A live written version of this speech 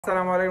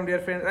Assalamu alaikum dear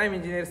friends, I am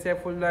Engineer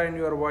Saifullah and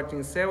you are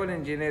watching Civil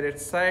Engineer at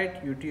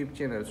Site YouTube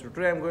channel. So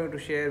today I am going to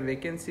share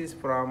vacancies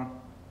from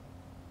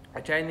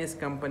a Chinese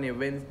company,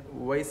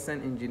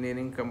 Wison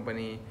engineering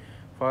company,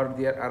 for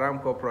their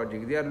Aramco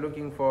project. They are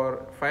looking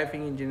for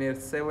piping engineer,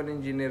 civil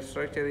engineer,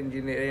 structure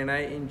engineer,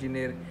 A&I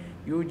engineer,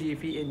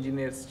 UGV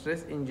engineer,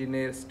 stress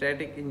engineer,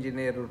 static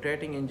engineer,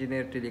 rotating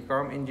engineer,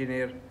 telecom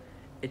engineer,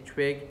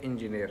 HVAC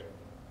engineer.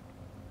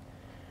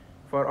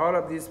 For all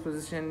of these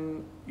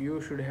positions,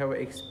 you should have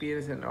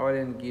experience in oil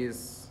and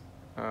gas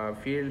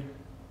field,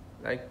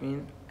 like me,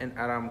 and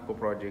Aramco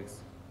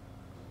projects.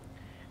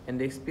 And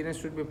the experience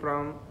should be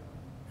from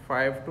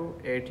 5 to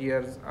 8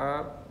 years,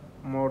 or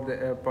more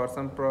than a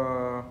person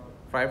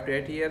 5 to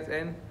 8 years,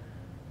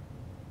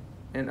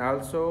 and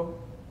also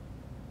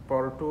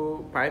for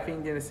two piping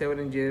engineer, civil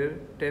engineer,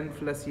 10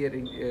 plus year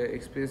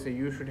experience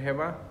you should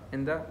have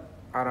in the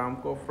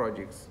Aramco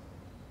projects.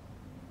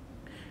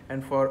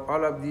 And for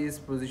all of these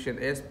positions,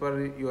 as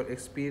per your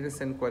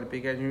experience and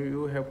qualification,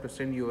 you have to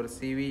send your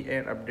CV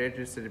and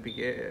updated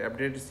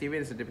CV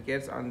and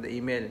certificates on the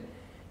email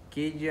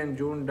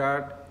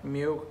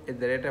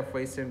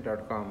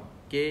kejianjun.meoc@wison.com,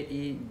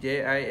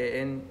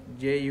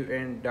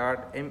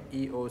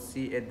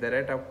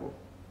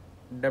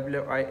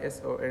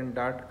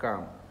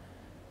 kejianjun.meoc@wison.com.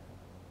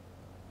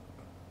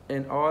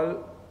 And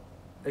all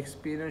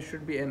experience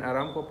should be in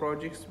Aramco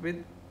projects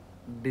with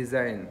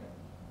design,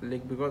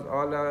 like, because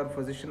all our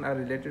positions are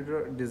related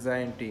to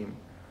design team.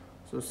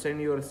 So send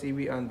your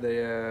CV on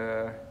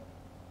the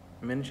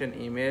mentioned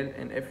email,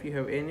 and if you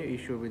have any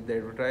issue with the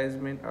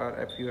advertisement, or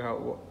if you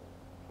have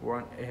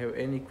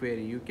any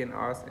query, you can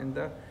ask in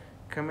the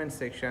comment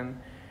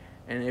section.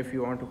 And if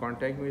you want to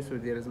contact me, so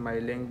there is my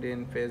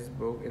LinkedIn,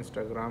 Facebook,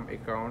 Instagram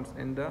accounts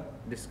in the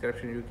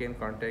description. You can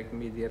contact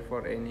me there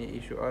for any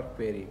issue or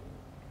query.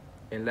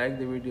 And like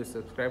the video,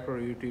 subscribe to our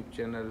YouTube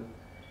channel,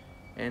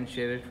 and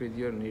share it with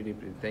your needy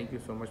friends. Thank you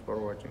so much for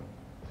watching.